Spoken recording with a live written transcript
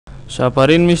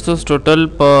شاپرین میشتوس ټوټل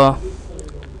په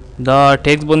دا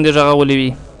ټیکس باندې راغولي وي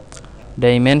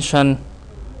ډایمنشن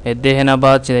دې نه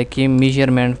بعد چې کی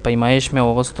میجرمنٹ پیمایش مې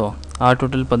وغوستو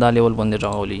ټوټل په دا لیول باندې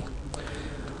راغولي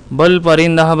بل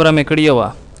پرین دا خبره مې کړې وه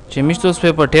چې میشتوس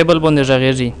په ټیبل باندې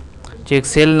راغېږي چې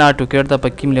ایکسل نه ټوکېټ ته په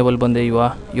کوم لیول باندې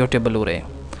یو ټیبل وره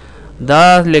دا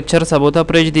لیکچر سبو ته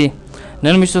پرېږدي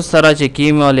نن میشتوس سره چې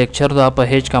کوم لیکچر دا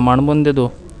په هیچ کمانډ باندې دو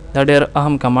دا ډېر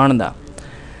اهم کمانډ ده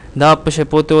دا په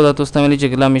شپوته و دا تاسو ته ویلي چې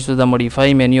کله میشتوس دا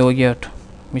موډیفای مینیو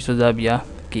وګیټ میشتوس دا بیا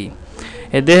کی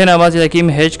دې نه بعد چې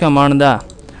کوم هیچ کمانډ ده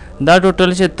دا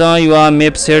ټوټل چې ته یو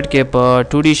میپ سیټ کې په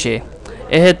 2D شي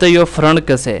ته یو فرنٹ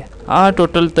کسه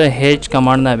ټوټل ته هیچ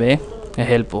کمانډ نه به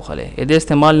هیلپ وخله دې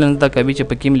استعمال نه تا کبي چې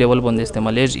په کوم لیول باندې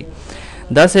استعمالېږي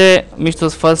دا سه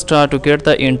میشتوس فرست ټوکېټ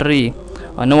ته انټری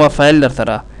نو فایل در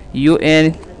سره یو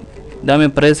ان دا مې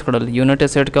پریس کړل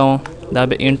یونټ سیټ کوم دا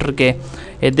به انټر کې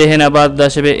دې نه بعد دا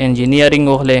شبه انجینیرینګ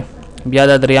وخله بیا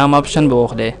دا دریام آپشن به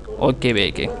وخله اوکے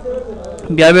به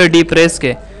کې بیا به ډی پریس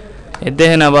کې دې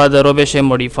نه بعد روبه شه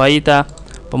موډیفای تا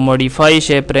په موډیفای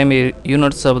شه پریم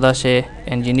یونټ سب دا شه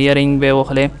انجینیرینګ به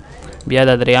وخله بیا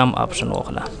دا دریام آپشن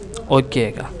وخله اوکے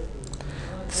کا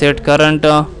سیٹ کرنٹ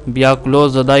بیا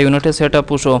کلوز دا یونٹ سیٹ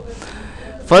اپ شو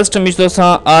فرسٹ میشتوس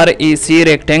آر ای سی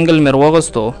ریکٹینگل میں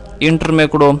وغستو انٹر میں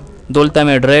کړو دولتا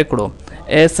میں ډرای کړو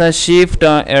ایسا شیفٹ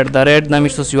ایٹ دا ریٹ دا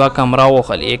میشتوس یو کیمرا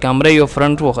وخلی یک کیمرا یو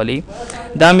فرنٹ وخلی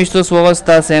دا میشتوس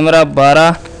وغستا سیمرا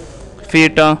 12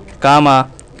 فیٹ کاما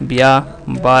بیا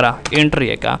 12 انٹر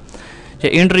یکا چې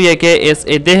انټر یې کې اس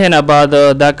دې نه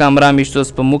بعد دا کیمرا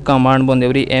میشتوس په مو کمانډ باندې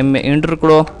وری ایم میں انټر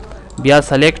کړو بیا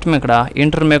سلیکټ مې کړه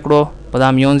انټر مې کړو په دا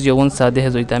میونز یو ساده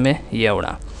زویته مې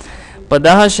یوړه په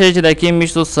دا شی چې د کې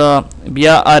میشتوس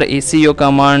بیا آر ای سی یو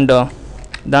کمانډ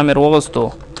دا مې وغوستو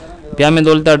بیا مې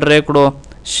دولته ډرای کړو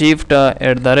شیفٹ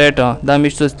ایٹ دا ریٹ دا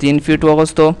میشتوس 3 فیٹ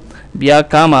وغوستو بیا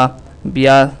کاما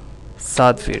بیا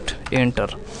 7 فیٹ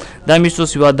انټر دا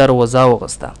میشتوس یو دروازه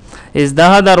وغوسته از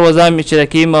دا دروازه چې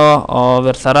کیم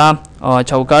ورسره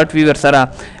چوکاټ وی ورسره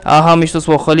هغه میشتوس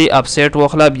وخلی اپسیټ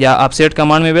وخلا بیا اپسیټ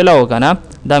کمانډ مې ویلا وکنه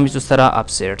دا میشتوس سره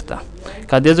اپسیټ تا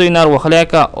کده زو اینار وخلا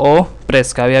کا او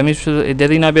پریس کا بیا میشتوس د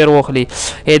دې نه بیر وخلی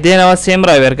دې نه سیم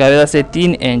را ور کا دا سه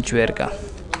 3 انچ ور کا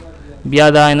بیا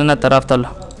دا اینه طرف تل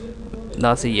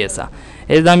دا سه یسا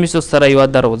از دا میشتوس سره یو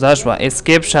دروازه شو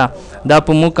اسکیپ شه دا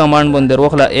په مو کمانډ باندې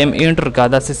وخلا ام انټر کا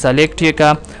دا سه سلیکټ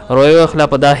کا روي وخلا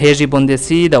په دا هیجی باندې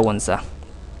سی دا ونسا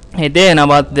دې نه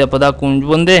بعد د په دا کونج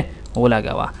باندې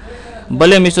ولګاوا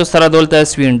بلې میشتوس سره دولته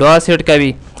وینډو سیټ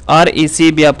کوي آر ای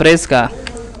سی بیا پریس کا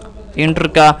انټر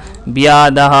کا بیا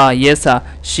دا یسا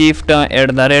شیفٹ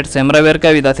ایٹ دا ریٹ سیمرا ور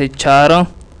کوي دا سه 4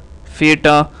 فیٹ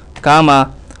کاما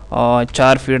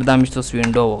 4 فیٹ دا میشتوس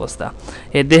وینډو وغستا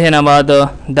دې نه بعد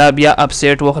دا بیا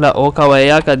اپسیټ وخلا او کا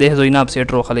ویا کا دې زوینه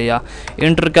اپسیټ وخلا یا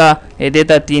انټر کا دې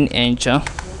تا 3 انچ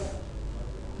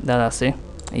دا سه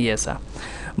یسا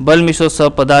بل میشتوس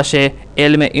پداشه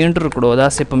ایل میں انټر کړو دا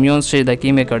سه پمیونز شه د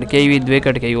کی میں کټکی وی دوی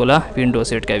کټکی ولا وینډو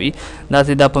سیټ کوي دا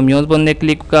سه دا پمیونز باندې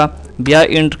کلیک کا بیا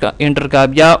انټر کا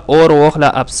بیا اور وخلا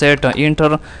اپسیټ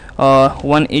انټر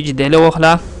 1 انچ دله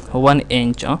وخلا 1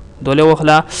 انچ دوله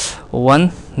وخلا 1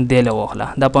 دله وخلا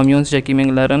دا پمیونز چې کی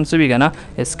منګ لرن سوي کنه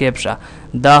اسکیپ شا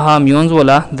دا ها میونز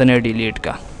ولا دنه ډیلیټ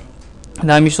کا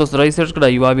دا میشتوس راي سیټ کړه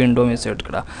یو وینډو میں سیټ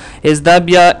کړه اس دا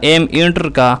بیا ایم انټر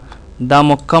کا دا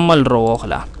مکمل رو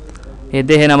وخلا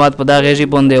دې نه مات په دا غیږی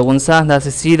باندې غونسا دا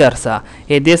سی درسا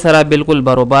دې سره بالکل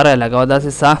برابر لگاو دا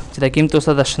سا چې کیم تو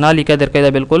سره شنا لیکه درکې دا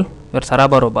بالکل ور سره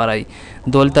برابر ای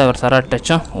دولته ور سره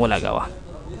ټچ ولګاوا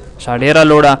شاډیرا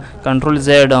لوډا کنټرول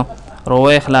زیډ رو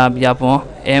اخلا بیا په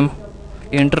ام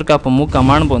انټر کا په مو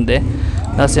کمانډ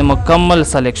باندې دا سه مکمل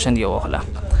سلیکشن یو وخلا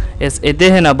اس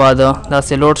دې نه بعد دا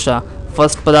سه لوډ شا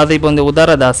فرست په دای باندې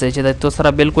ودار دا سه چې تو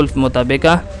سره بالکل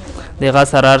مطابقه دغه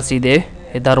سرار سیده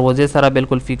دروازه سره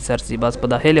بالکل فکسر سی بس په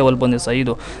داخله لیول باندې صحیح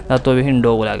دو دا تو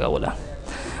وینډو ولاګاولا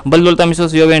بل دلته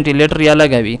میسوس یو وینټیلیټر یا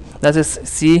لګاوي دا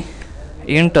سی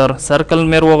انټر سرکل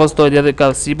مې وغوستو د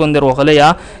کا سی باندې وغله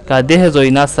یا کا ده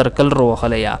زوینا سرکل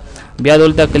وغله یا بیا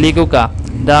دلته کلیک وکا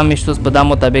دا میسوس په دا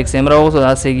مطابق سیمرا وغوستو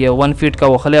دا سی 1 فیټ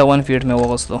کا وغله 1 فیټ مې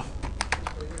وغوستو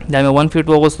دا مې 1 فیټ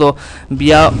وغوستو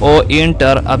بیا او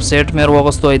انټر اپسیټ مې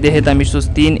وغوستو ده ته میسوس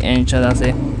 3 انچ دا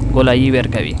سه ګولای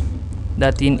ور کوي دا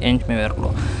 3 انچ میں ورکړو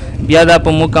بیا دا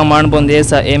په مو کمانډ باندې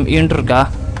سا ایم انټر کا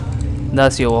دا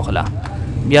سی وخلا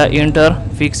بیا انټر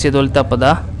فکس دولته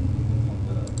پدا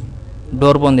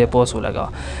ډور باندې پوس ولګاوه.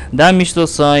 دا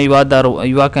میشتوس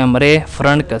یو کیمرې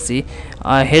فرنٹ کسی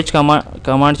هیچ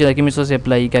کمانډ چې د کې میشتوس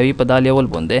اپلای کوي په دا لیول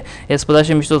باندې اس په دا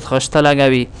شی میشتوس خشته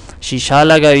لګاوي شیشه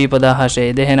لګاوي په دا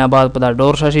هشه ده نه بعد په دا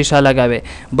ډور شیشه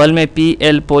لګاوي بل می پی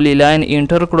ال پولی لاین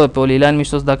انټر کړو پولی لاین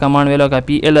میشتوس دا کمانډ ویلو کا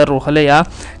پی ال روخله یا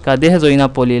کا ده زوینا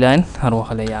پولی لاین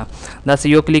روخله یا دا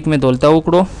سی یو کلیک می دولتا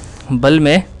وکړو بل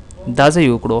می دا ځای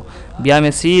وکړو بیا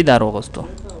می سیدا روغستو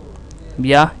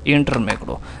بیا انټر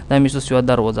میکړو دا میشتوس یو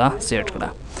دروازه سیټ کړه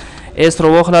اس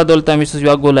روخلا دولتا میشتوس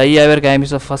یو ګولای اور کا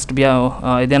میشتوس فرست بیا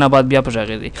دینه بعد بیا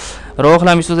پښاغی دی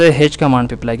روخلا میشتوس هیچ کمانډ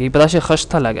په پلاګي پداشه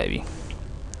خشته لګاوي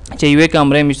چې یو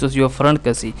کمرې میشتوس یو فرنٹ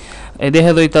کسی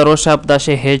ده دوی ته روشا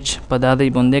پداشه هیچ پدا دی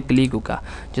باندې کلیک وکا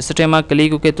چې سټیما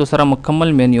کلیک وکې تو سره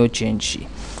مکمل مینیو چینج شي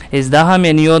اس دا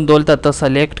مینیو دولتا ته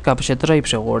سلیکټ کا پښترای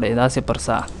پښ غوړې دا سه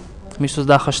پرسا میشتوس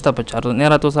دا خشته په چار نه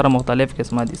راتو سره مختلف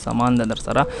قسمه دي سامان در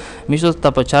سره میشتوس ته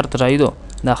په چار ترایدو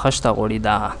دا خشته غوړي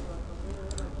دا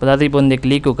په دې باندې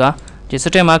کلیک وکا چې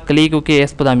سټه ما کلیک وکې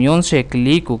اس په دامیون شه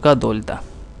کلیک وکا دولتا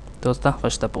دوستا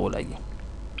خشته په لګي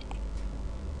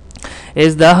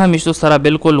اس دا میشتوس سره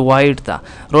بالکل وایټ تا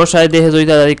رو شاید ده زوی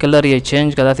دا کلر یې چینج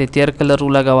کړه ته تیر کلر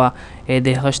لګاوا اې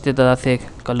د خشته دا ته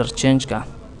کلر چینج کا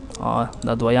او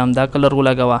دا دویام دا کلر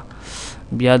لګاوا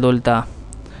بیا دولتا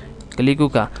کلیک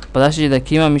وکا پداسه د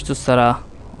کیما میشتوس سره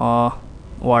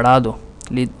وړا دو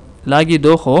لاګي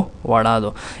دو خو وړا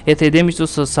دو اته د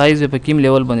میشتوس سایز په کیم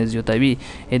لیول باندې جوتاوي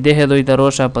ده دوی ته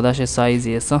روشا پداسه سایز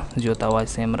یې س جوتاوي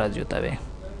سیم را جوتاوي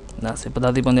دا سه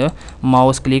پدادي باندې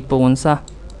ماوس کلیک په ونسا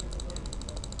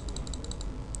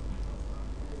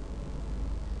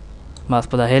ماس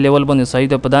په دغه لیول باندې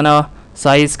سایز په دانا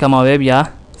سایز کماوي بیا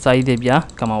سایز بیا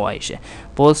کماوي شه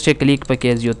پوسټ کلیک په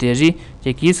کې جوتېږي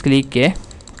چې کیس کلیک کې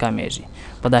کامیږي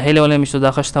په دغه لیول میشتو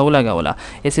دا خشته ولګولا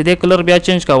اس دې کلر بیا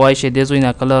چینج کوای شي د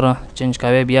زوینه کلر چینج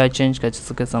کوي بیا چینج کړي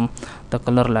څه قسم د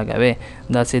کلر لګاوي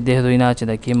دا سه د زوینه چې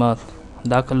د قیمت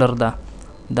دا کلر دا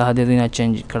د زوینه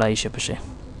چینج کړای شي پشه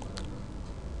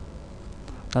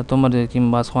دا تومر کیم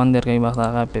باس خوان در کوي باس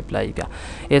هغه په پلای کا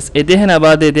اس دې نه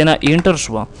بعد دې نه انټر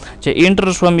شو چې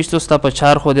انټر شو میشتو ستا په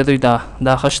چار خو دې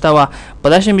دا خشته وا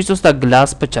په داشه میشتو ستا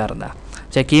ګلاس په چار دا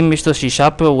چې کیم میشتو شیشه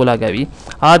په ولګاوي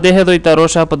ا ده دوی ته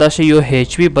روشا په داسې یو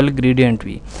هیچ وی بل ګریډینټ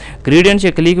وی ګریډینټ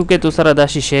چې کلیک وکې تو سره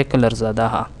داسې شی کلر زاده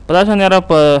ها په داسې نه را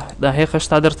په د هي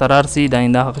خشته در سرار سي د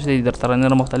آینده خشته در سره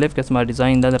نه مختلف قسمه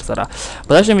ډیزاین در سره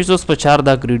په داسې میشتو په چار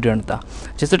دا ګریډینټ تا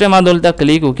چې سټه ما دولته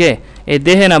کلیک وکې ا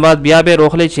ده نه بعد بیا به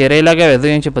روخله چیرې لګاوي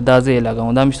ځین چې په دازې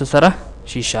لګاو دا میشتو سره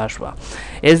شیشه شوا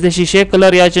اس د شیشه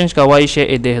کلر یا چینج کوای شي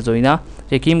ا ده زوینا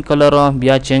چې کیم کلر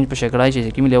بیا چینج په شکړای شي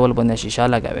چې کیم لیول باندې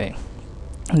شیشه لګاوي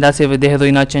دا سی ده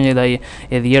دوی نه چینج دی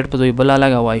ریټ په دوی بلا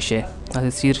لګاوای شي دا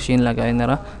سیر شین لګاوي نه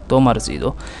را تو مرزي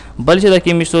دو بل چې د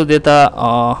کې میشتو دیتا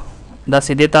دا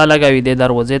سی دیتا لګاوي د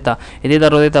دروازه ته دې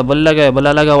دروازه ته بل لګاوي بل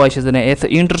لګاوای شي نه اس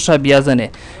انټر ش بیا ځنه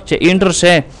چې انټر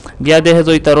شه بیا ده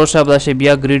دوی تر شه بل شي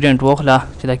بیا ګریډینټ وخلا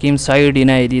چې د کیم ساید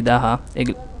نه دی دا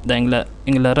د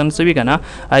انګلرن سوي کنه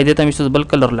اې دې ته میشتو بل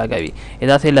کلر لګاوي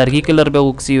دا سه لرګي کلر به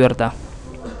وکسي ورته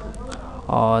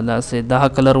او دا سه دا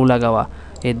کلر لګاوا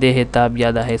ده تا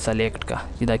بیا دا ہے سلیکٹ کا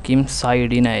چې دا کیم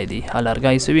سایډ نه دی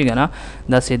هلرګای سوي غنا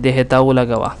دا سه ده تا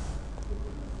ولګوا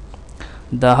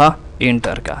دا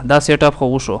انټر کا دا سیټ اپ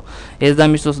خو شو اس دا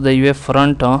میسوس د یو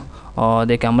فرنٹ او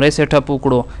د کیمرې سیټ اپ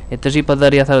وکړو اتجی په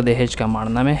ذریعہ سره د هیچ کمانډ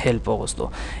نه هیلپ وغوستو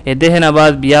ده نه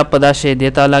بعد بیا پدا شه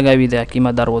دیتا لګاوي د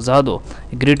کیما دروازه دو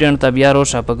ګریډینټ ته بیا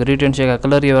روشه په ګریډینټ چې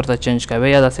کلر یې ورته چینج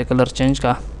کوي یا دا سه کلر چینج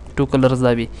کا ټو کلرز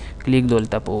دا وی کلیک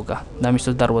دولته پوګه دا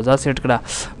میشتو دروازه سیټ کړه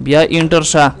بیا انټر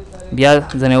شا بیا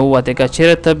ځنه وته کا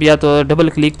چیرې ته بیا ته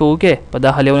ډبل کلیک پوګه په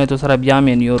دا حالونه تو سره بیا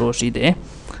مینیو روشي ده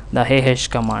دا هیش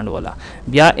کمانډ والا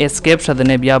بیا اسکیپ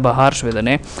شدنه بیا بهار شوه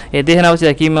نه دې نه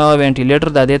چې کیم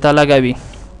وینټیلیټر دا دیتا لګاوي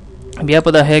بیا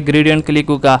په دا هي ګریډینټ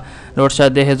کلیک وکا لوډ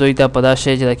شاد ده زویتا په دا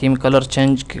شی چې کیم کلر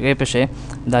چینج کې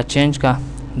پشه دا چینج کا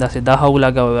دا سه دا هو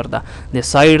لګاوي ورته د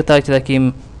سایډ ته چې کیم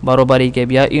برابرۍ کې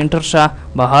بیا انټر شا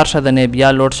بهار شدنه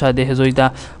بیا لوډ شاد ده زویتا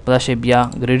په دا شی بیا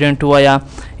ګریډینټ وایا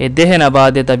دې نه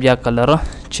بعد ته بیا کلر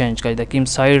چینج کړي د کیم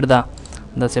سایډ دا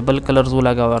د سه بل کلر زو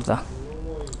لګاوي ورته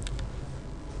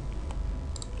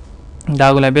دا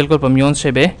غلا بالکل په میون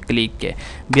شه به کلیک کې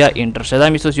بیا انټر شدا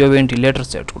میسوس یو وینټیلیټر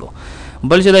سیټ کړو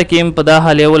بل چې دا کیم په دا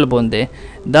لیول باندې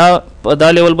دا په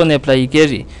دا لیول باندې اپلای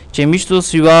کیږي چې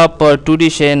مشتوس یو په 2D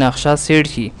شی نقشه سیټ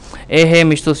کی اے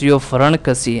مشتوس یو فرنٹ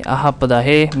کسی اها په دا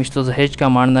ہے مشتوس هیچ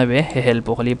کمانډ نه به هیلپ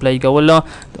خلی اپلای کول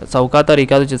څوکا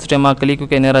طریقه د سیستم ما کلیک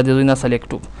کې نه را دي نه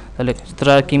سلیکټ تر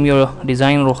کیمیو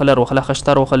ډیزاین روخله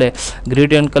خشته روخله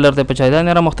گریډینټ کلر ته پچایدا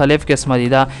نه مختلف قسمه دي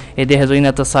دا د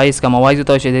هزوینه ته سایز کموای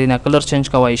ته شي نه کلر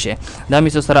چینج کوي شي دا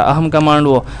مشتوس سره اهم کمانډ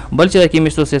وو بل چې کی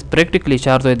مشتوس پریکټیکلی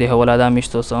چارج دی هولا دا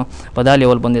مشتوس په دا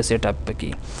لیول باندې سیټ اپ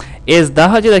پکی از دا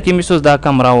چې د کی مشتوس دا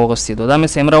کمرا وغستی دا مې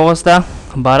سیمرا وغستا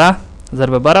 12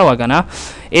 ضرب 12 وگنا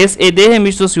اس ا ده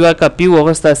مشتوس یو کاپی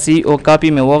وغستا سی او کاپی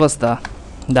میں وغستا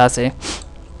دا سے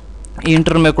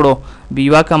انٹر میں کڑو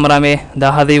بیوا کمرہ میں دا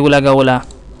ہدی لگاولا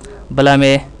بلا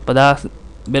میں پدا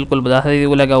بالکل بدا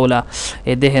ہدی لگاولا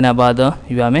ا ده نه بعد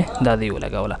یو میں دا دی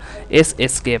لگاولا اس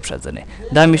اسکیپ شزنے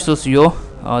دا مشتوس یو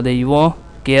او د یو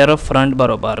کیر فرنٹ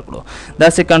برابر کڑو دا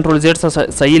سے کنٹرول زیڈ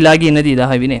صحیح لاگی ندی دا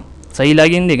وینے صحیح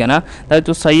لگی نہیں دیگا نا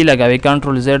تو صحیح لگاوے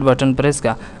کنٹرول زیڈ بٹن پریس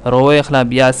کا روئے اخلا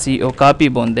 82 او کاپی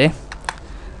بوندے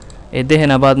ادھے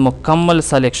نا بعد مکمل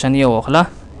سلیکشن یہ اخلا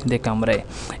دے کمرے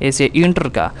ایسے انٹر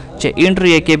کا چے انٹر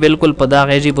یہ کہ بالکل پدا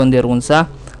غیجی بوندے رونسا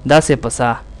دا سے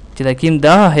پسا چے دا کیم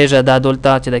دا حیجا دا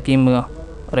دولتا چے دا کیم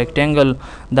ریکٹینگل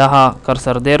دا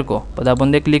کرسر دیر کو پدا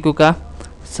بوندے کلیکو کا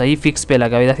صحیح فکس پہ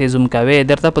لگاوے دا سے زوم کاوے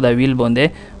ادھر تا پدا ویل بوندے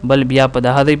بل بیا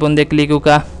پدا ہدی بوندے کلیکو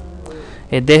کا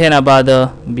ادھے نا بعد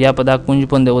بیا پدا کنج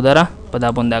بوندے ادھرا پدا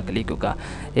بوندا کلیکو کا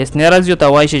اس نیراز جو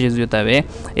تاوائش جزیو تاوے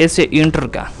ایسے انٹر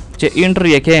کا چے انٹر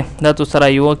یکے دا تو سرا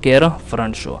یو کیر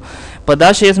فرنٹ شو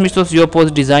پدا شیس مشتوس یو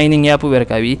پوسٹ ڈیزائننگ یا پو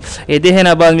ورکاوی ادھے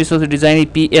نا بعد مشتوس ڈیزائننگ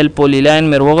پی ایل پولی لائن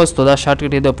میں روغس تو دا شارٹ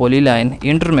کٹی دا پولی لائن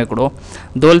انٹر میں کڑو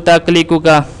دولتا کلیکو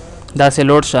کا دا سے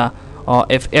لوڈ شا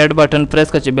اور F8 بٹن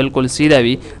پریس کا چے بالکل سیدھا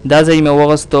بھی دا زی میں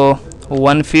وغس تو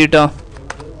 1 فیٹ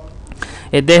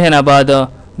ادھے نا بعد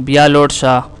بیا لوڈ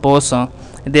شا پوس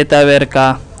دیتا ویر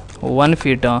کا 1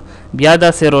 فیٹ بیا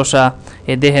دا سے روشا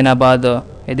ادھے نا بعد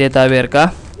دیتا ویر کا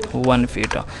 1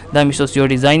 فیٹ دا مشتوس یو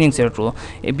ڈیزائننگ سیٹ رو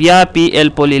بیا پی ایل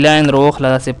پولی لائن روخ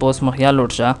لدا سے پوس مخیا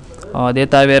لوڈ شا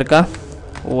دیتا ویر کا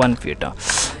 1 فیٹ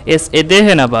اس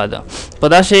ادھے نا بعد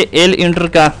پدا شے ایل انٹر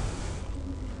کا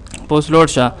پوس لوڈ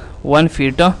شا 1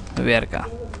 فیٹ ویر کا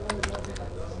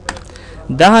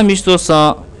دا مشتوس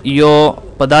یو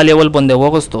پدا لیول بنده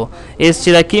وغستو اس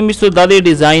چې دا کی مشتوس دا دی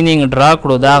ډیزاینینګ ډرا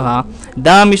کړو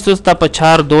دا مشتوس تا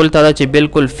پچار دول تا دا چې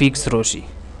بالکل فکس روشي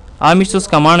ا مشتوس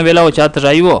کمانډ ویلا او چات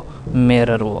رايو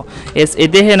میرر وو اس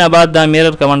اده نه بعد دا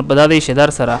میرر کمانډ پدا دی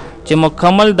شدار سره چې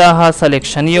مکمل دا ها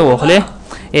سلیکشن یې وخله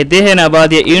اده نه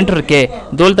بعد یې انټر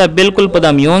کې دولتا بالکل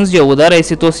پدا میونز یو ودار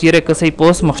ایسي تو سیره کسي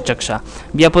پوس مخچکشا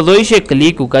بیا په دوی شي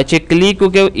کلیک وکا چې کلیک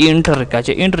وکې انټر کا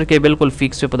چې انټر کې بالکل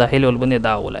فکس په دا هیل ول باندې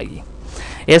دا ولاږي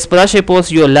اس پدا شے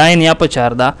پوس یو لائن یا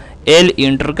پچار دا ایل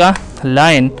انٹر کا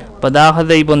لائن پدا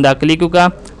ہدی بندا کلیکو کا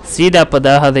سیدھا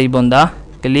پدا ہدی بندا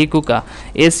کلیکو کا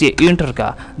ایس یہ انٹر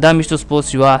کا دا مشتوس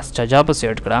پوس یو چجا پر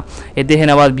سیٹ کرا ادھے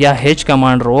نواز بیا ہیچ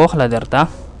کمانڈ روخلا درتا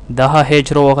دا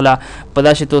ہیچ روخلا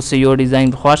پدا شے تو سے یو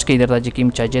ڈیزائن خواش کی درتا جکیم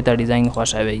چاجے تا ڈیزائن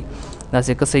خواش آوی دا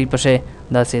سے کسی پشے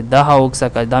دا سے دا اوکسا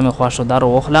کا دا میں خواشو دا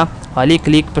روخلا خالی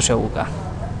کلیک پشے ہوگا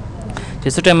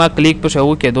جیسے ٹائم کلیک پر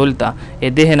شو کے دولتا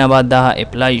ادھے نا بعد دا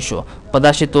اپلائی شو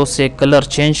پدا شے تو سے کلر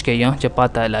چینج کے یا چے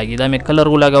پاتا لگی دا میں کلر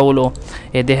وہ لگا ولو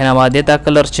ادھے نا بعد دیتا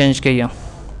کلر چینج کے یا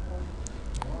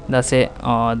دا سے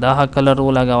دا کلر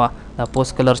وہ لگا وا دا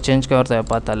پوس کلر چینج کے ورتا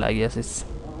پاتا لگی ایسے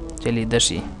چلی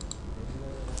دشی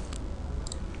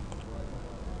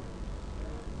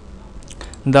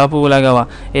دا پو لگا وا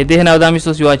ادھے نا دا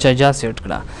مشتوس یو اچھا جا سیٹ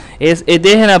کرا اس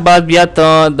ادھے نا بعد بیا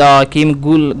تا دا کیم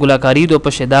گلاکاری دو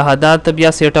پشے دا ہدا تا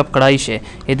بیا سیٹ اپ کرائی شے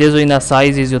ادھے زو اینا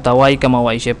سائز ایزیو تاوائی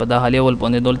کماوائی شے پا دا حالی اول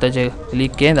پوندے دولتا چے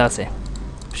کلیک کے دا سے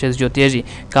پشیز جو تیجی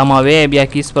کماوے بیا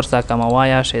کس پر سا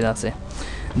کماوایا شے دا سے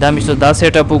دا مشتوس دا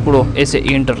سیٹ اپ اکڑو ایسے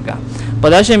انٹر کا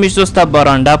پدا شے مشتوس تا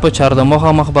برانڈا پا چار دا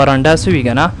مخا مخ برانڈا سوی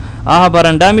گا نا آہا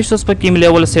برانڈا مشتوس پا کیم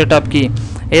لیول سیٹ اپ کی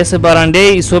ایسے برانڈے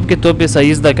اسوب کے تو پہ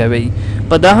سائز دا کوئی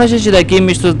پدا شے چی دا کیم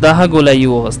مشتوس دا گولائی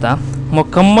وغستا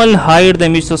مکمل ہائٹ دے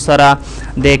مشتوس سرا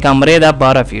دے کمرے دا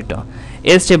 12 فیٹ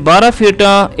اس چے 12 فیٹ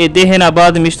ادھے نا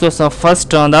بعد مشتوس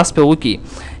فرسٹ انداز پہ وکی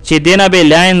چے دینا بے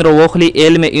لائن رو وخلی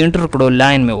ایل میں انٹر کرو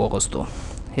لائن میں وغستو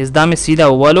اس دا میں سیدھا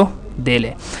اوالو دے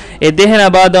لے ادھے نا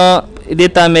بعد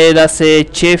دیتا میں دا سے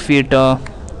 6 فیٹ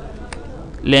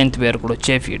لینتھ ویر کرو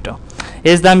 6 فیٹ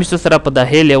اس دا مشتوس سرا پدا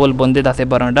ہے لیول بندے دا سے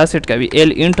برانڈا سیٹ کا بھی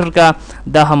ایل انٹر کا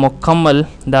دا مکمل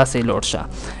دا سے لوٹ شا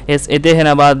اس ادھے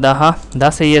نا بعد دا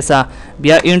سے یہ سا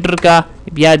بیا انٹر کا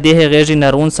بیا دیہ غیجی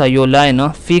نرون سا یو لائن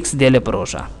فکس دیلے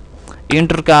پروشا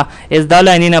انٹر کا اس دا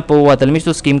لائنی نا پوا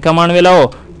تلمشتو سکیم کمان ویلاو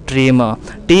ٹریم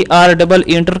ٹی آر ڈبل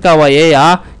انٹر کا وائے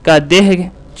یا کا دیہ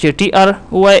چې ټي آر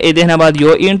وای ا دې نه بعد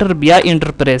یو انټر بیا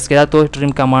انټر پریس کړه تو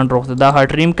ټریم کمانډ روغ دا هټ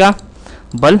ټریم کا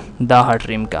بل دا هټ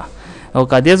ټریم کا او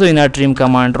کا دې زوینا ټریم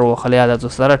کمانډ رو خلیا دا تو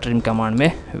سره ټریم کمانډ میں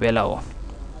ویلاو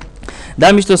دا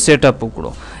مشتو سیٹ اپ وکړو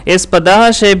اس په دا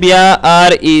شی بیا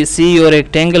آر ای سی یو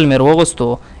ریکټنګل مې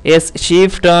وروغستو اس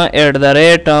شیفٹ ایٹ د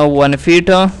ریٹ 1 فیٹ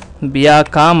بیا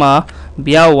کاما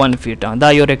بیا 1 فیٹ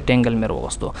دا یو ریکټنګل مې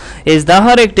وروغستو اس دا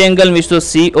هر ریکټنګل مشتو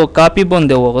سی او کاپی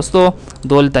باندې وغستو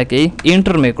دولته کې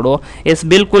انټر مې کړو اس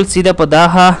بالکل سیده په دا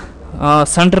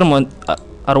سنټر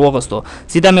وغستو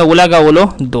سیده مې ولګاولو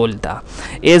دولتا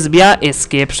اس بیا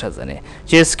اسکیپ شزنه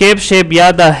چې اسکیپ شی بیا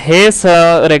د هیس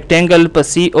ریکټنګل په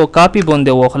سی او کاپی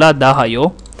باندې وخلا دا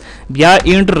یو بیا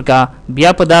انټر کا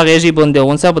بیا په دا غیږی باندې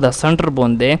اونسه په دا سنټر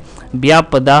باندې بیا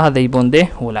په دا دی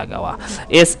باندې ولګاوا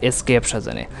اس اسکیپ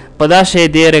شزنه په دا شی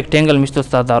دی ریکټنګل مشتو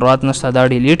ستاسو ضرورت نشته دا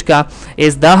ډیلیټ کا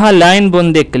اس دا لاین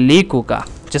باندې کلیک وکا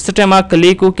چې سټه ما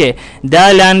کلیک وکې دا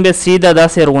لاین به سیده دا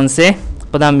سرونسه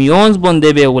په دا میونز باندې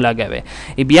به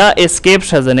ولګاوي بیا اسکیپ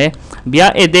شزنه بیا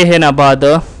ا دې نه بعد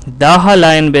دا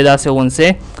لاین به دا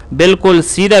سرونسه بالکل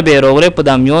سیده به روغره په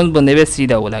دا میونز باندې به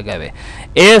سیده ولګاوي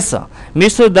ایسا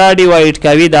میسو دا ډیوایډ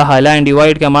کوي دا لاین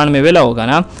ډیوایډ کمانډ مې ویلا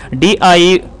وګنا D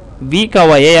I وی کا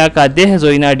ویا کا ده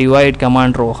زوینا ډیوایډ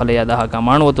کمانډ رو خلیا دا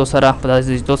کمانډ وته سره په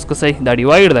داسې توس کسي دا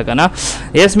ډیوایډ دا کنه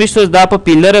ایس میسو دا په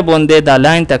پیلر باندې دا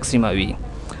لاین تقسیموي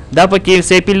دا پکې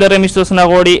سه پیلر میسوس نه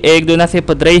غوړي 1 2 نه سه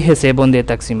په درې حصے باندې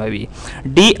تقسیموي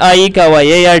D I का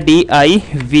वया या डी आई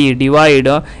वी डिवाइड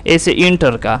ऐसे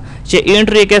इंटर का چې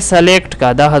انټر کې سلیکټ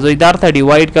کا دا هزویدار ته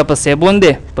ډیوایډ کا په سه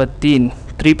باندې په 3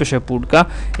 पे पुट का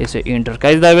ऐसे इंटर का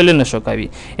इस दावेले न शोकावी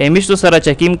एमिश तो सारा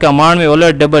चकीम कमांड में बोला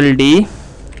डबल डी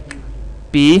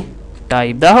पी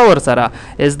टाइप दा और सारा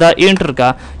इस दा इंटर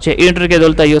का चे इंटर के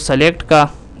दोलता यो सेलेक्ट का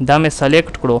दा में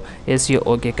सेलेक्ट करो ऐसे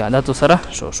ओके का दा तो सारा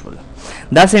शोशुल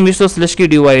दा से मिस्टो स्लैश की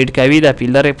डिवाइड का वी दा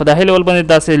पिलर पदा है लेवल बंदे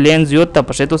दा से लेंस यो तब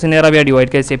पशे तो सिनेरा भी डिवाइड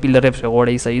का ऐसे पिलर पे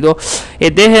गोड़े सही दो ए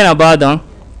दे है ना बाद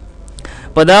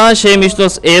पदा शे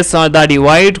मिस्टोस एस दा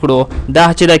डिवाइड करो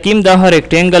दा چې دا کیم دا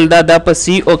ریکټنګل دا د په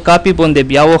سی او کاپی باندې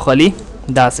بیا و خلی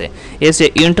دا سے ایسے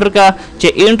انټر کا چې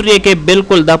انټر کې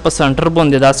بالکل دا په سنټر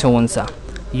باندې دا سے ونسا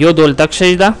یو دول تک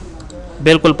شي دا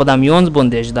بالکل په دامیونز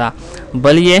باندې دا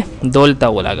بل یې دولتا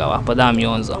ولګاوه په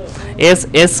دامیونز اس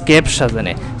اسکیپ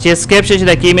شزنه چې اسکیپ شې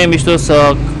دا کیمه مشتوس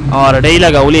اور ډی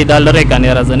لګولې دا لره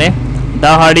کنه راځنه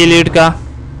دا هاډی لیډ کا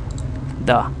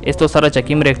دا esto سره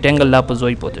چکیم ریکټنګل لا په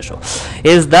زوی پوتې شو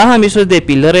اس دا همیشه د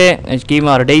پیلر کی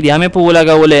مار ډی دی همه په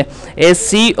ولګولې اس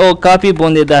سی او کاپی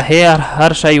باندې دا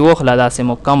هر شی وخلا دا سه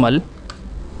مکمل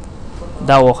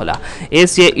دا وخلا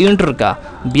اس یہ انټر کا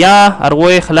بیا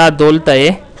اروي خلا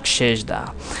دولته شش دا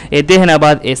ا دې نه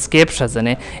بعد اسکیپ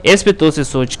شزنه اس په تو سے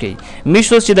سوچ گئی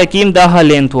میشو چې د کیم دا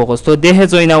لینث وغستو ده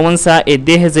زوینا ونسا ا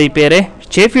دې زی پیره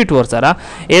 6 فیٹ ور سره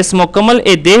اس مکمل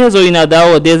ا دې زوینا دا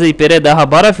او دې زی پیره دا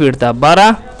 12 فیٹ تا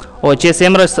 12 او 6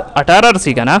 سیمر 18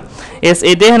 سی کنا اس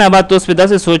ا دې نه بعد تو اس په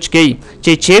داسه سوچ گئی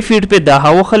چې 6 فیٹ په دا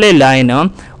وخله لاین او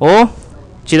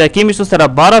چې د کیم سره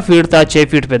 12 فیٹ تا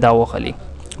 6 فیٹ په دا وخلی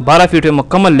 12 फीट में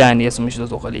मुकम्मल लाइन ये समझ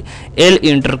तो खाली एल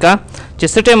इंटर का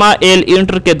चिसटे मा एल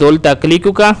इंटर के दोलता क्लिक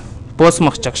का पोस्ट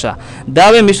मखचक्षा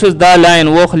दावे मिशुस दा लाइन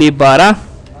वो खली 12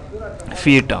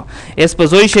 फीट इस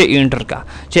पोजीशन इंटर का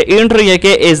चे इंटर ये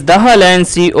के इस दहा लाइन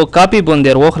सी ओ कॉपी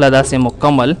बंदर वो खला दा से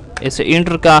मुकम्मल इस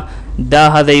इंटर का दा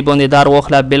हदई बंदेदार वो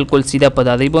खला बिल्कुल सीधा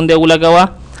पदा दई बंदे लगावा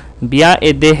बिया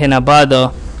ए दे है ना बाद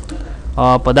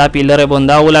पदा पिलर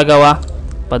बंदा लगावा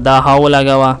पदा हाव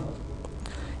लगावा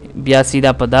بیا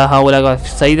سیدا په دا هاو لګا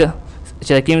صحیح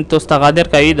چې کیم تو استغادر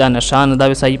کوي دا نشان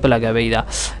دا صحیح په لګاوي دا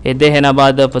ا دې نه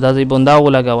بعد په دا ځای بوندا و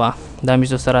لګاوا دا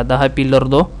میسو سره دا پیلر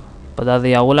دو په دا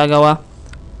ځای و لګاوا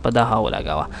په دا هاو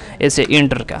لګاوا ایسه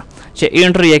انټر کا چې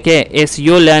انټر یې کې اس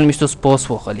یو لاین میسو سپوس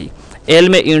و خلی ال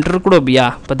میں انټر کړو بیا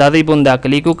په دا ځای بوندا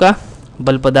کلیک وکا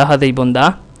بل په دا ځای بوندا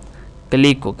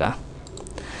کلیک وکا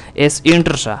اس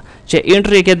انټر شا چې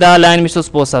انټر کې دا لاین میسو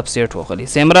سپوس اپ سیټ وغلی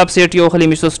سیمر اپ سیټ یو خلی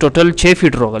میسو ټوټل 6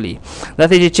 فیټ روغلی دا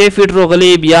چې 6 فیټ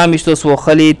روغلی بیا میسو سو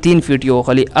خلی 3 فیټ یو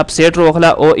خلی اپ سیټ روغلا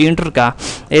او انټر کا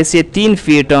ایسے 3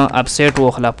 فیټ اپ سیټ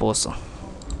وغلا پوس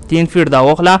 3 فیټ دا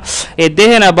وغلا ا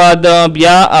دې نه بعد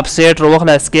بیا اپ سیټ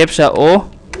روغلا اسکیپ شا او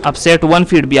اپ سیټ 1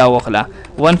 فیټ بیا وغلا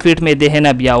 1 فیټ میں دې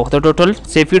نه بیا وخت ټوټل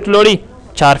 6 فیټ لوړی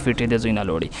 4 فیٹ د زوینا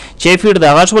لوړی 6 فیٹ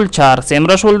دا غشول 4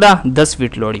 سیمرا شول دا 10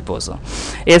 فیٹ لوړی پوس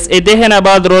اس ا دې نه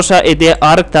بعد روشا ا دې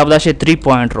ارک تاب دا شه 3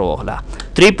 پوینټ روغلا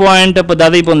 3 پوینټ په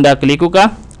دادی بوندا کلیک کا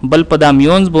بل پدا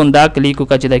میونز بوندا کلیک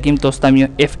کا چې د کیم توستا میو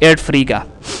F8 فری کا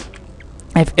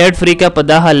F8 فری کا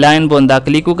پدا لاین بوندا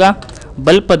کلیک کا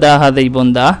بل پدا هدی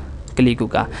بوندا کلیک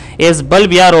کا اس بل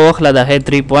بیا روغلا دا ہے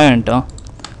 3 پوینټ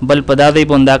بل پدا دی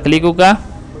بوندا کلیک کا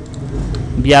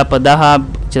بیا په دغه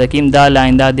چې د کوم دا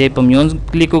لاین دا دی په میونز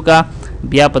کلیک وکړه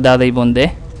بیا په دا دی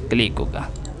باندې کلیک وکړه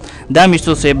دا مې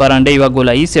څو سه برانډه یو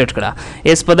ګولایي سیټ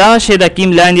کړه اس په دا شی د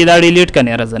کوم لاین دی دا ډیلیټ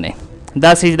کنه راځنه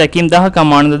دا سی د کوم دغه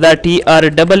کمانډ دا टी आर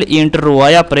डबल इंटर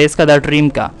रोया प्रेस का दा ट्रिम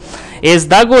का इस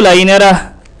दा गोलाई ने रा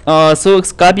सो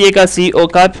कॉपी का सी ओ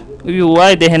कॉपी हुआ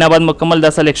है देहना बाद मुकम्मल दा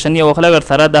सिलेक्शन ये ओखला वर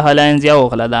सारा दा लाइंस या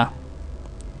ओखला दा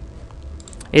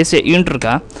ऐसे इंटर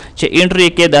का चे इंटर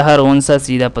के दा रोन सा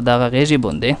सीधा पदा का गेजी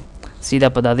बंदे सीधा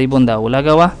पदा दी बंदा वो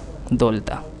लगावा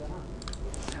दोलता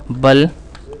बल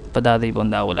पदा दी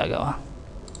बंदा वो लगावा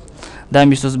دا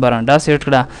میسوس برانډا سیټ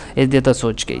کړه اس دې ته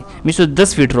سوچ کی میسوس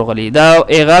 10 فیٹ روغلی دا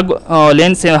ایغا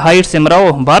لین سے ہائٹ سے مراو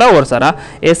 12 اور سرا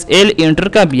اس ایل انٹر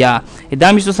کا بیا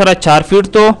دا میسوس سرا 4 فیٹ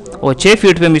تو اور 6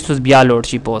 فیٹ پہ میسوس بیا لوڈ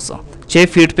شي پوس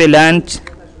 6 فیٹ پہ لین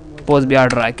پوز بیا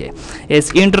ڈرا کے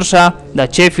اس انٹر شا دا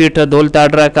 6 فیٹ دولتا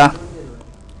ڈرا کا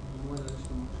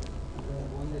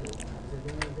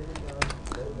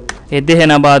ا دې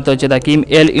نه بعد چې دا کیم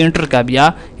ایل انٹر کا بیا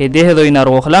ا دې دوی نه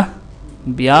روغلا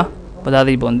بیا پدا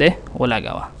دی باندې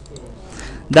ولګاوه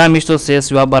دا میشتو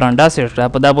سیس یو برانډا سیټ کړه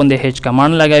پدا باندې هچ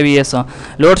کمانډ لګاوی اس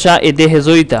لوډ شا ا دې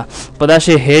زویتا پدا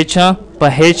شه هچ په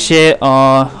هچ شه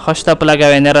خشتا په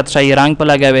لګاوی نه رات شای رنگ په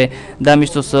لګاوی دا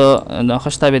میشتو س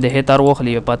خشتا به د هتار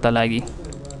وخلی پتا لاګي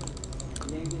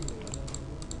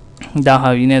دا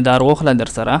هاوینه دار وخله در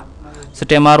سره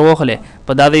سټیمار وخله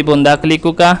پدا دی باندې کلیک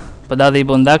وکا پدا دی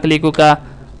باندې کلیک وکا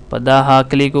پدا ها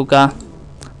کلیک وکا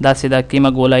دا سیدا کیما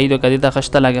ګولای دو کدی ته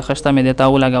خشته لګه خشته مې دیتا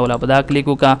و لګا ولا پدا کلیک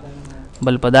وکا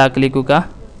بل پدا کلیک وکا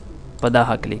پدا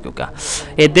ها کلیک وکا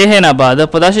ا دې نه بعد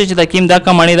پدا شي چې دا کیم دا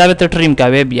کمانی دا ته ټریم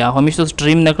کاوي بیا همیشه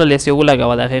ټریم نکړل سی و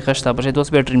لګا ولا خشته پښه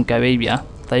توس به ټریم کاوي بیا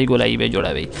تای ګولای به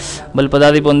جوړاوي بل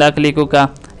پدا دی بوندا کلیک وکا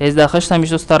اس دا خشته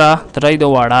همیشه ستاره ترای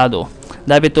دو واړه دو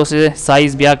دا به توس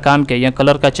سایز بیا کام کوي یا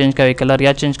کلر کا چینج کوي کلر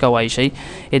یا چینج کوي شي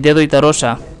ا دې دوی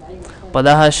تروشه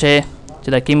پدا ها شي چې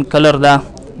دا کیم کلر دا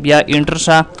بیا انټر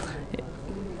شا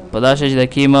پدا شي د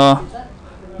کیم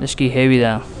دشکی هیوی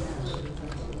دا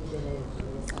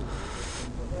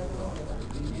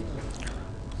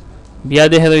بیا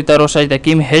د هدوی تر شي د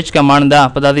کیم هچ کمانډ دا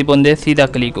پدا دی باندې سیدا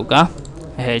کلیک وکا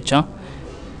هچ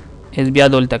اس بیا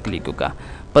دول تکلیک وکا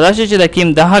پدا شي چې د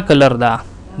کیم دها کلر دا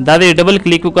دا دی ډبل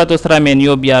کلیک وکا تو سره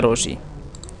مینیو بیا روشي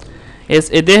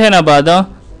اس اده نه بعد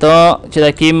ته چې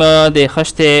د کیم د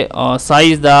خشته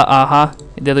سایز دا آها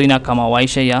د دوی نه کماوای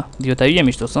شي یا دیو ته یې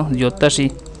مشتو سو دیو تشي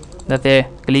دته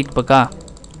کلیک پکا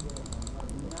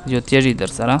جو تیجی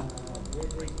در سره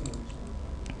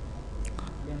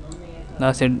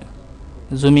دا سه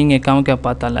زومینګ کم کې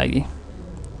پتا لګي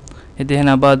دې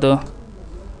نه بعد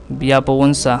بیا په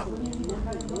ونسا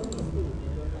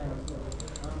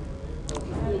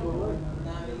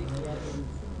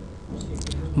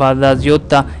بعد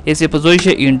زیوتا ایسه په زوی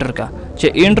شي انټر کا چې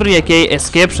انټر یې کې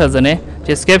اسکیپ شزنه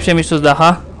چې اسکیپ شمه شو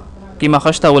ده کی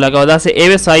مخشتا ولګاو دا سه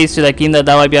ایو سایز چې د کیند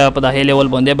دا بیا په د هی لیول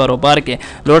باندې بروبر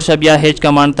کې لوډ ش بیا هچ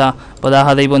کمانډ تا په دا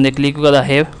هدی باندې کلیک وکړه دا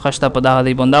هی خشتا په دا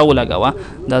هدی باندې ولګاوه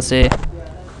دا سه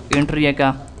انټر یې کا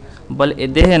بل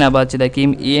اده نه بعد چې د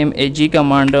کیم ایم ای جی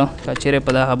کمانډ کا چیرې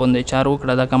په دا باندې چار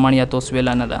وکړه دا کمانډ یا توس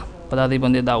ویلا نه دا په دا دی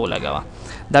باندې دا ولګاوه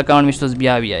دا کمانډ مشتوس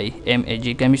بیا وی ایم ای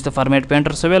جی کمیشت فارمیټ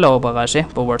پینټر سویلا او بغاشه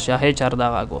په ورشا هي چار دا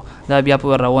غاګو دا بیا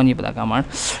په رواني په دا کمانډ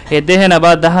اده نه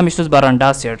بعد دا مشتوس برانډا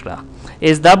سیټ را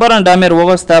اس دا برانډا مې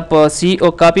وروسته په سی او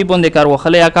کاپی باندې کار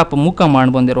وخله یا کا په مو کمانډ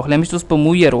باندې روخله مشتوس په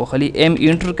مو یې روخلی ایم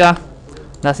انټر کا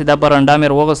دا سیدا برانډا مې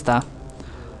وروسته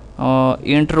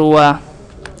انټر وا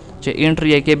چې انټر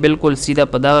یې کې بالکل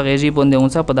سیدا په دا غیجی باندې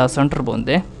اونسا په دا سنټر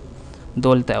باندې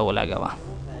دولته ولګاوه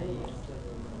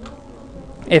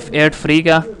F8 फ्री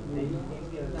का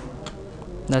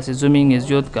दासे जूमिंग इज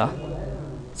जोत का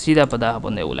सीधा पदा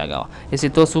बंदे लगाओ इसी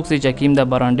तो सुख से जकीम दा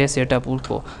बरांडे सेटअप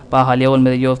को पा लेवल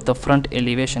में यो द फ्रंट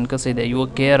एलिवेशन का से यो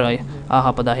केयर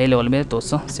आहा पदा हे लेवल में तो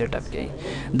सेटअप के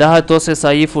दा तो से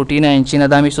साई 14 इंच ना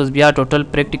दामी सोस बिया टोटल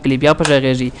प्रैक्टिकली बिया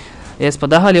पजागेजी اس په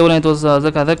دغه لیول نه توس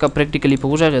ځکه پریکټیکلی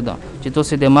پوښتنه ده چې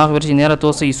توس دماغ ورشي نه را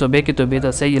توس ایسو به کې تو به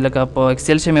ته صحیح لکه په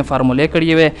ایکسل شه مې فارموله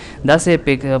کړی وې دا سه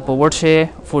په ورډ شه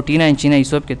 14 انچ نه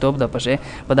ایسو کې توپ د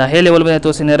پشه په دغه لیول باندې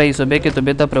توس نه را ایسو به کې تو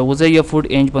به ته پر وځي یا فوټ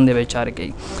انچ باندې وچار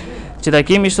کوي چې دا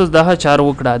کې میسوس دغه چار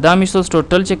وکړه دا میسوس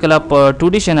ټوټل چې کله په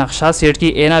 2D شه نقشه سیټ کې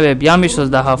اینا بیا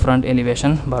میسوس دغه فرنٹ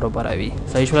الیویشن برابر اوي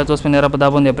صحیح شوله توس په نه را په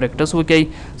دا باندې پریکټیس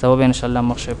وکړي سبب ان شاء الله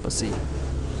مخشه پسی